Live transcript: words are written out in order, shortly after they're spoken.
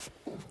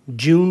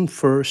June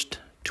 1st,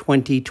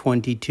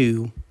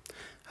 2022,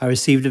 I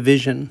received a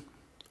vision.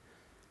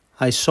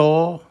 I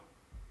saw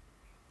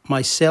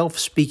myself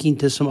speaking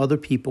to some other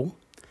people,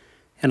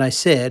 and I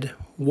said,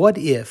 what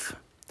if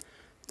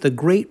the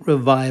great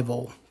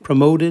revival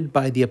promoted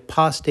by the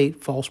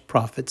apostate false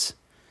prophets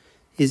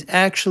is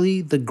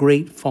actually the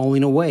great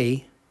falling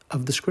away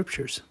of the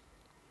scriptures?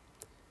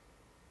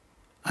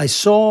 I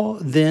saw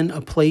then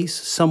a place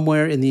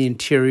somewhere in the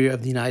interior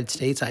of the United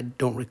States. I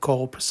don't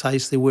recall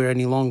precisely where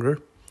any longer.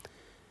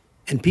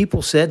 And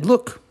people said,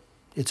 look,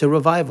 it's a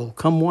revival.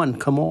 Come one,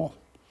 come all.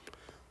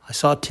 I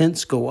saw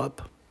tents go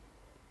up.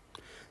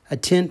 A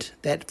tent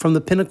that from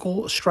the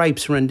pinnacle,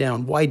 stripes ran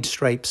down, wide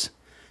stripes.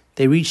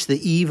 They reached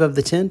the eave of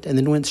the tent and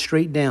then went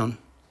straight down.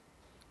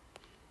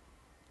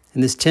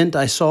 In this tent,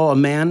 I saw a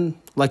man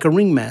like a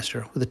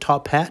ringmaster with a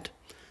top hat,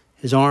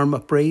 his arm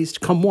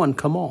upraised, come one,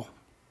 come all,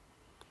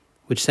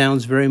 which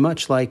sounds very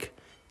much like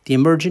the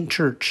emergent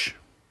church.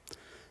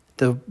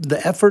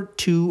 The effort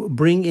to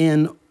bring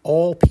in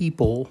all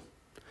people,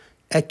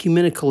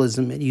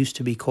 ecumenicalism it used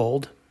to be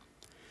called,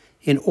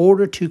 in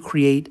order to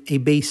create a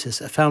basis,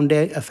 a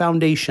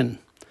foundation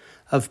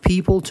of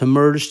people to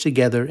merge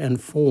together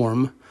and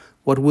form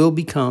what will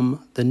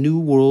become the New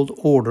World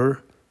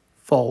Order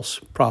False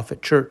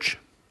Prophet Church.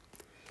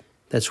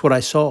 That's what I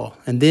saw.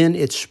 And then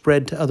it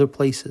spread to other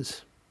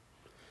places.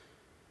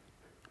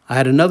 I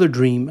had another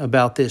dream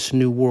about this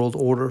New World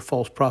Order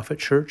False Prophet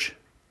Church.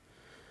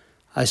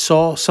 I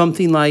saw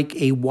something like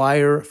a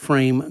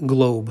wireframe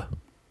globe.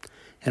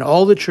 And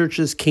all the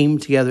churches came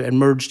together and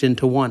merged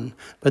into one.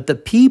 But the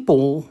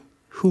people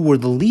who were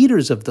the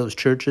leaders of those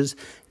churches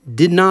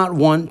did not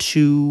want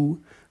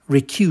to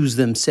recuse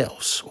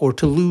themselves or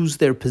to lose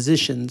their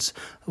positions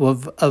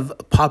of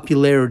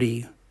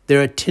popularity,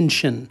 their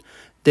attention,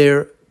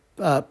 their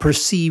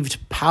perceived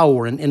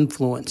power and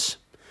influence.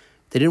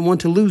 They didn't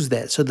want to lose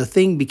that. So the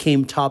thing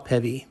became top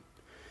heavy.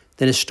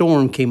 Then a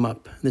storm came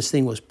up. And this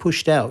thing was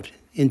pushed out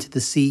into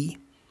the sea.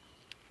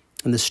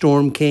 And the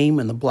storm came,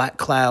 and the black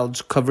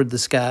clouds covered the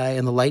sky,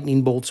 and the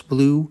lightning bolts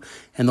blew,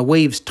 and the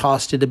waves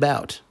tossed it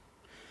about.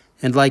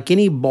 And like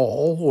any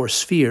ball or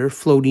sphere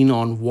floating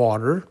on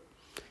water,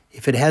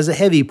 if it has a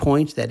heavy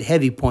point, that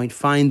heavy point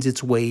finds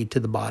its way to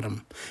the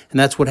bottom. And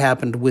that's what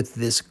happened with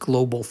this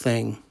global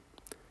thing.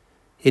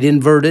 It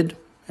inverted,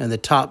 and the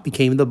top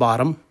became the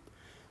bottom,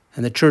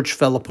 and the church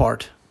fell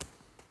apart.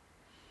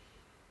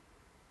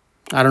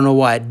 I don't know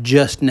why it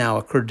just now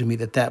occurred to me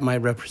that that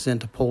might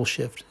represent a pole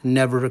shift. It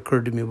never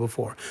occurred to me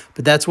before.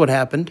 But that's what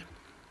happened.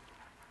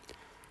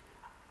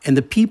 And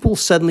the people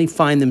suddenly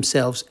find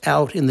themselves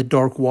out in the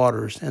dark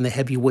waters and the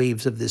heavy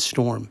waves of this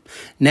storm.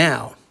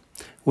 Now,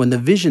 when the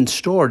vision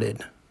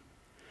started,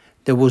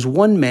 there was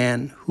one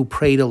man who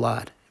prayed a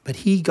lot, but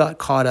he got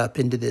caught up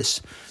into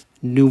this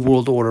New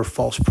World Order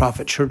False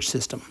Prophet church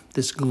system,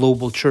 this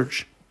global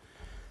church.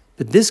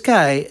 But this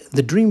guy,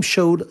 the dream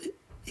showed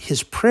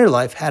his prayer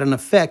life had an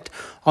effect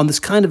on this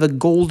kind of a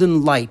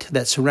golden light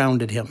that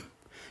surrounded him.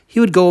 He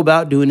would go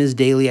about doing his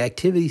daily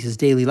activities, his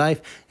daily life,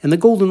 and the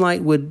golden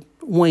light would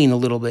wane a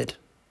little bit.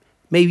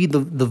 Maybe the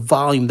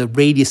volume, the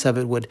radius of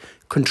it would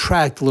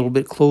contract a little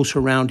bit closer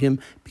around him,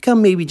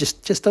 become maybe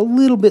just a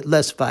little bit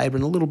less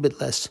vibrant, a little bit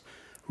less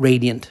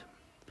radiant.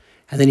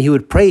 And then he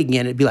would pray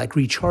again. It'd be like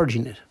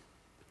recharging it.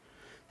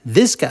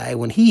 This guy,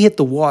 when he hit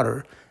the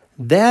water,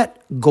 that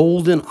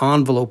golden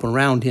envelope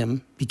around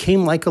him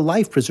became like a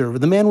life preserver.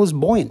 The man was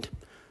buoyant.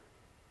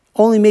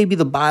 Only maybe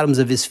the bottoms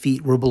of his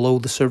feet were below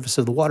the surface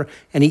of the water,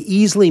 and he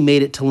easily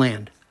made it to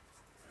land.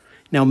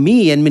 Now,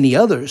 me and many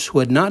others who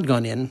had not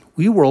gone in,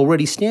 we were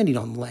already standing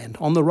on the land,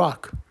 on the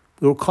rock.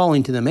 We were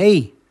calling to them,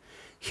 hey,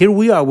 here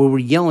we are, we were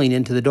yelling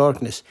into the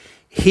darkness.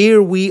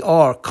 Here we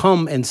are,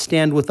 come and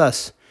stand with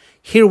us.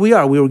 Here we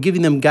are, we were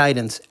giving them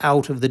guidance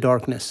out of the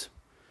darkness.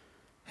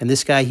 And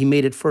this guy, he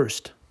made it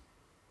first.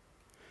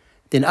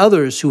 Then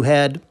others who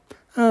had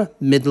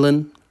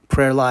midland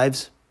prayer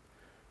lives,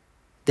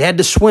 they had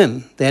to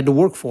swim, they had to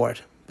work for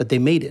it, but they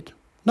made it.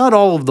 Not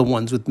all of the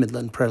ones with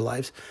midland prayer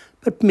lives,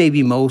 but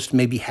maybe most,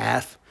 maybe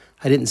half.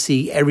 I didn't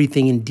see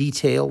everything in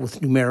detail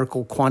with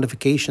numerical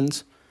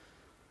quantifications.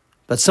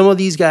 But some of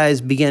these guys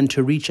began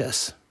to reach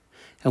us,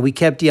 and we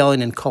kept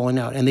yelling and calling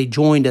out, and they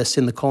joined us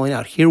in the calling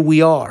out. Here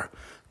we are.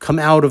 Come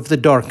out of the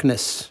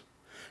darkness.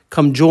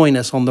 Come join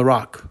us on the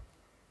rock.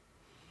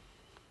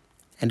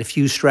 And a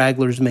few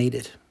stragglers made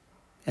it.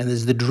 And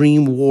as the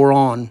dream wore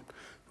on,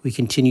 we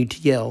continued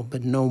to yell,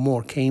 but no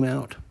more came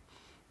out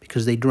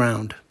because they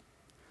drowned.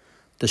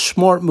 The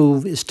smart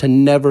move is to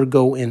never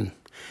go in.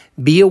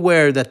 Be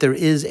aware that there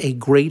is a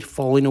great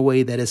falling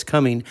away that is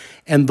coming,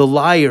 and the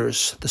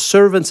liars, the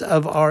servants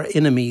of our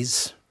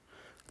enemies,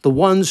 the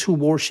ones who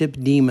worship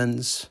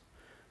demons,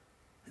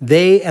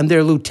 they and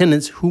their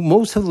lieutenants, who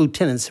most of the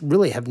lieutenants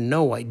really have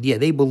no idea.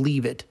 They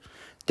believe it.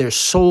 They're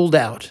sold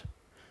out.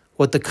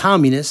 What the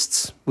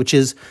communists, which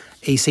is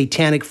a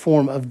satanic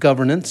form of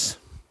governance,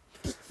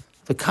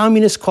 the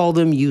communists call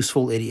them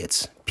useful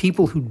idiots,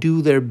 people who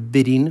do their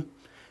bidding,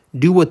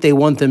 do what they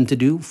want them to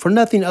do for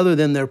nothing other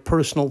than their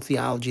personal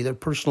theology, their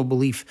personal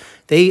belief.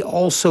 They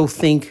also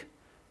think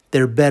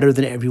they're better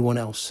than everyone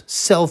else.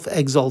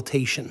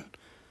 Self-exaltation.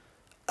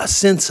 A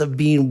sense of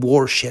being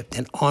worshipped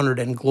and honored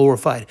and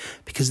glorified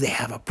because they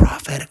have a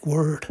prophetic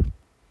word.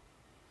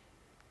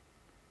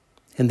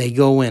 And they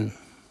go in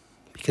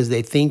because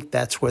they think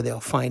that's where they'll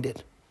find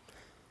it.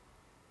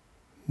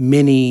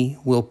 Many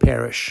will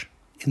perish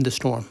in the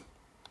storm.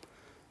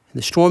 In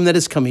the storm that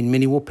is coming,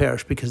 many will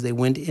perish because they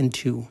went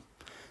into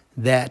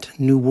that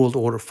New World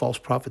Order false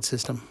prophet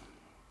system.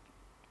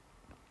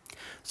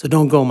 So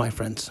don't go, my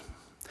friends.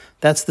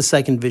 That's the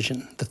second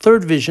vision. The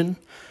third vision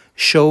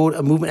showed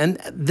a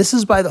movement, and this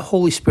is by the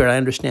Holy Spirit. I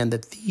understand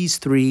that these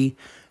three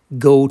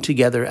go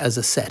together as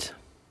a set.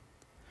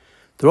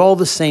 They're all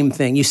the same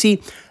thing. You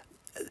see,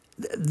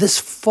 this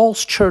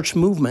false church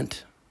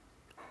movement,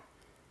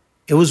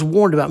 it was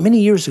warned about many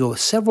years ago.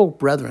 Several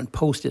brethren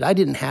posted. I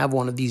didn't have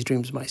one of these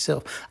dreams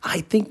myself. I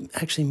think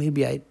actually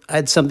maybe I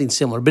had something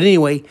similar. But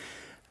anyway,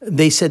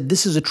 they said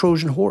this is a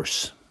Trojan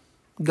horse.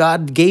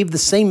 God gave the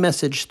same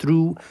message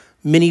through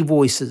many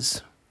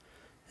voices.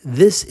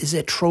 This is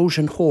a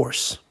Trojan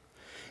horse.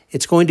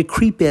 It's going to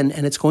creep in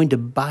and it's going to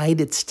bide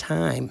its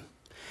time.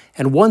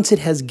 And once it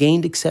has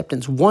gained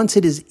acceptance, once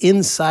it is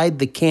inside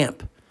the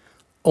camp,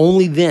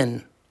 only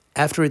then,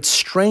 after its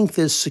strength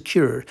is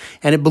secured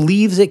and it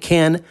believes it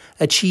can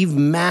achieve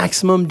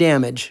maximum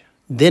damage,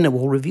 then it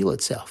will reveal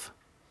itself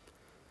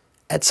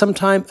at some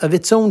time of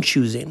its own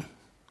choosing.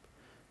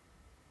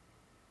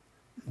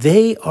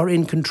 They are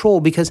in control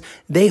because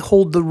they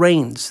hold the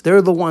reins.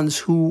 They're the ones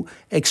who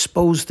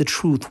expose the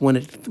truth when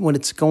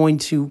it's going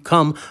to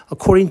come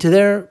according to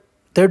their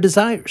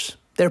desires,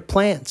 their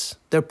plans,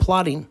 their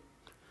plotting.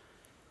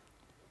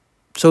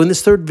 So in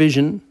this third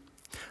vision,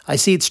 I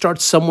see it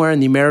starts somewhere in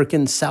the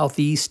American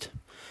Southeast.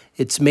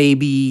 It's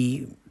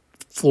maybe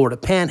Florida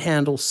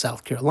Panhandle,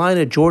 South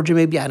Carolina, Georgia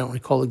maybe. I don't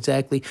recall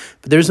exactly.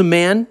 But there's a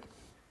man,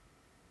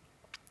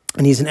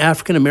 and he's an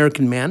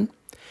African-American man,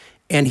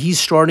 and he's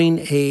starting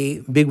a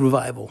big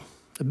revival.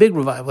 A big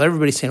revival.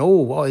 Everybody's saying, oh,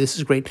 wow, this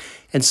is great.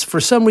 And for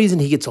some reason,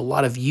 he gets a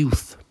lot of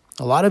youth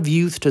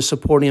to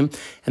support him.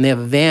 And they have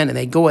a van, and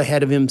they go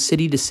ahead of him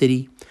city to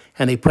city,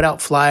 and they put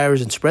out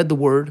flyers and spread the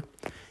word.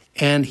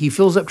 And he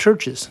fills up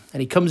churches,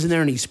 and he comes in there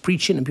and he's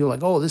preaching, and people are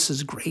like, oh, this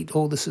is great.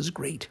 Oh, this is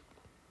great.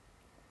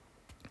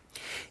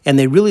 And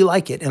they really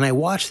like it. And I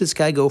watch this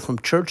guy go from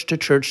church to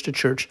church to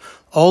church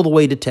all the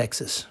way to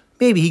Texas.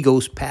 Maybe he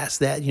goes past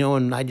that,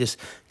 and I just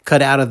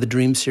cut out of the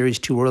dream series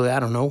too early. I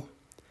don't know.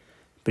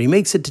 But he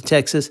makes it to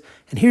Texas.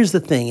 And here's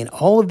the thing. In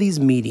all of these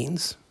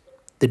meetings,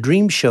 the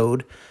dream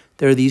showed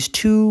there are these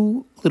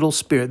two little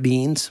spirit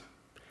beings.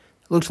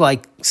 It looked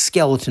like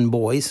skeleton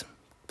boys.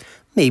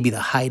 Maybe the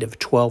height of a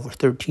 12 or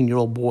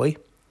 13-year-old boy.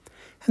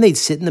 And they'd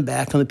sit in the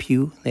back on the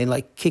pew.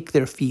 They'd kick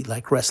their feet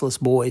like restless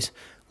boys,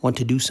 want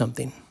to do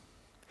something.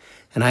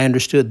 And I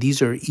understood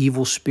these are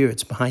evil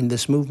spirits behind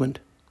this movement.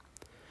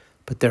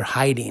 But they're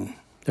hiding.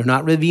 They're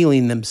not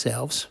revealing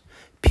themselves.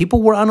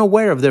 People were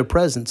unaware of their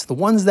presence. The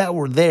ones that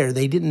were there,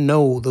 they didn't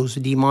know those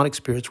demonic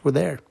spirits were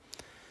there.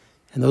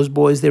 And those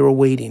boys, they were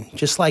waiting.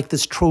 Just like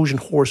this Trojan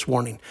horse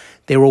warning.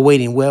 They were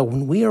waiting. Well,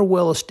 when we are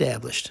well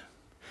established,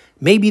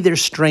 maybe their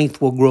strength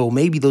will grow.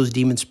 Maybe those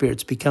demon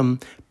spirits become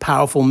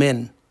powerful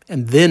men,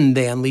 and then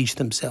they unleash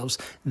themselves.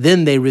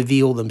 Then they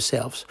reveal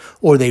themselves,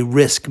 or they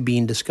risk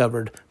being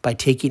discovered by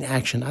taking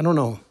action. I don't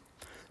know.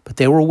 But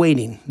they were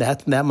waiting.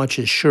 That much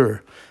is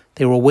sure.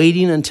 They were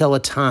waiting until a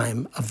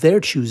time of their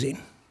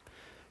choosing.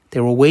 They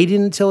were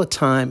waiting until a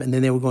time, and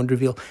then they were going to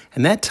reveal.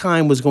 And that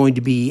time was going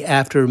to be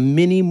after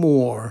many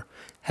more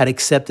had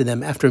accepted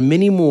them, after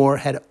many more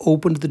had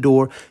opened the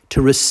door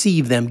to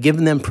receive them,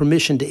 given them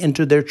permission to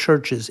enter their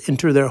churches,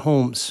 enter their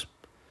homes.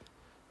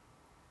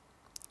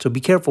 So be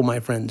careful, my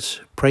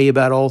friends. Pray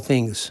about all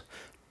things.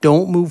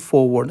 Don't move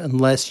forward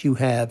unless you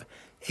have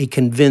a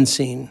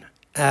convincing,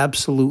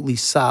 absolutely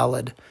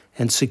solid,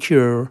 and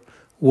secure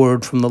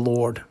word from the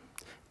Lord.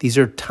 These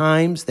are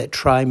times that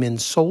try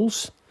men's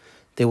souls.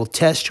 They will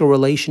test your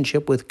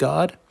relationship with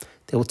God.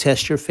 They will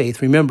test your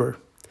faith. Remember,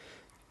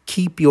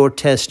 keep your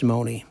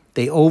testimony.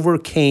 They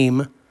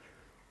overcame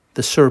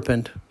the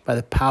serpent by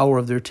the power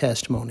of their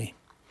testimony.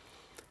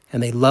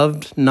 And they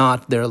loved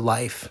not their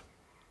life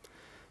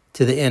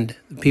to the end.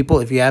 People,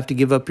 if you have to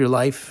give up your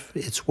life,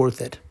 it's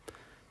worth it.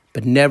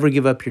 But never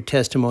give up your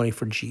testimony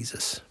for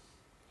Jesus.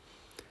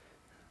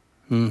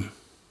 This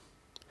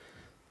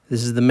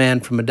is the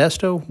man from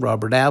Modesto,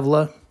 Robert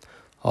Avila,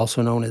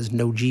 also known as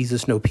No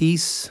Jesus, No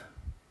Peace,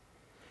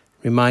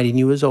 reminding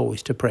you as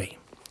always to pray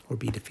or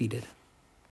be defeated.